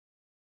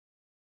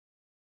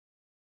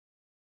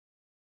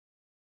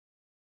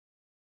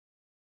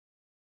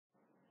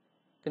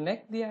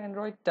Connect the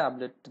Android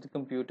tablet to the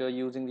computer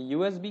using the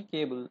USB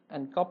cable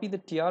and copy the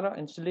Tiara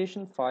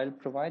installation file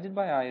provided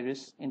by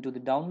Irys into the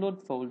download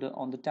folder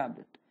on the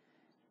tablet.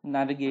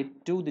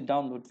 Navigate to the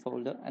download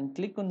folder and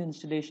click on the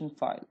installation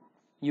file.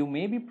 You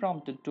may be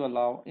prompted to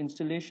allow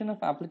installation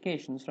of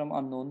applications from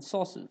unknown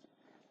sources.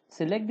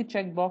 Select the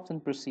checkbox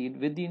and proceed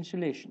with the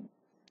installation.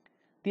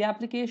 The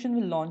application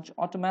will launch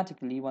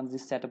automatically once the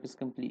setup is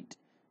complete.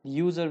 The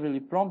user will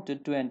be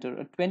prompted to enter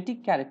a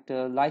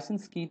 20-character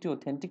license key to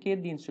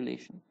authenticate the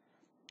installation.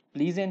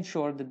 Please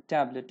ensure that the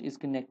tablet is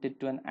connected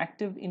to an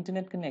active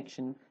internet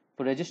connection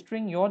for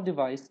registering your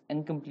device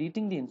and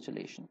completing the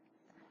installation.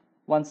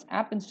 Once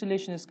app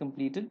installation is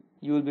completed,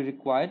 you will be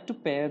required to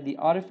pair the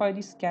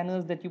RFID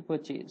scanners that you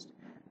purchased.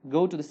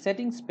 Go to the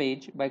settings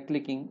page by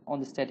clicking on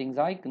the settings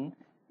icon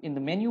in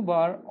the menu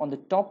bar on the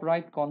top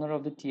right corner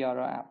of the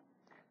Tiara app.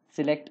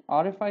 Select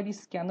RFID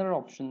scanner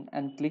option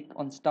and click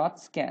on Start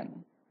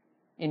Scan.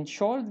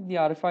 Ensure that the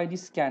RFID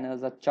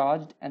scanners are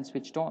charged and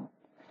switched on.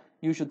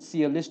 You should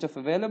see a list of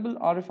available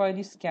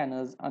RFID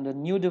scanners under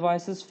New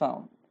Devices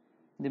Found.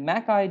 The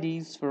MAC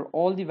IDs for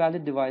all the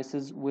valid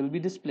devices will be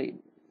displayed.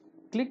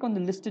 Click on the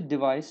listed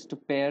device to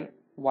pair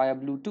via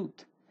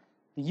Bluetooth.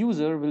 The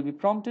user will be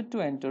prompted to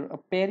enter a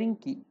pairing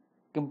key.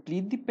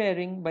 Complete the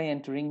pairing by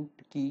entering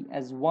the key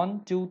as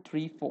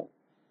 1234.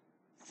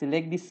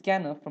 Select the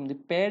scanner from the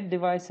paired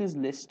devices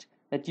list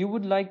that you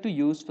would like to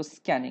use for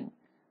scanning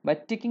by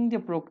ticking the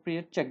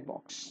appropriate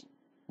checkbox.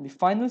 The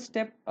final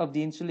step of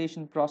the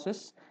installation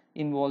process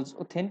involves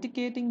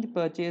authenticating the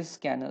purchased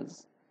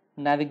scanners.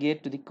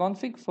 Navigate to the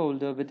config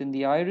folder within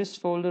the Irys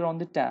folder on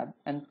the tab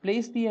and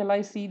place the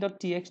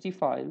lic.txt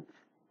file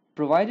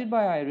provided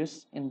by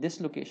Irys in this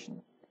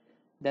location.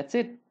 That's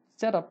it.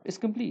 Setup is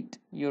complete.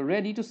 You're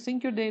ready to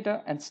sync your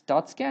data and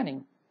start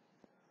scanning.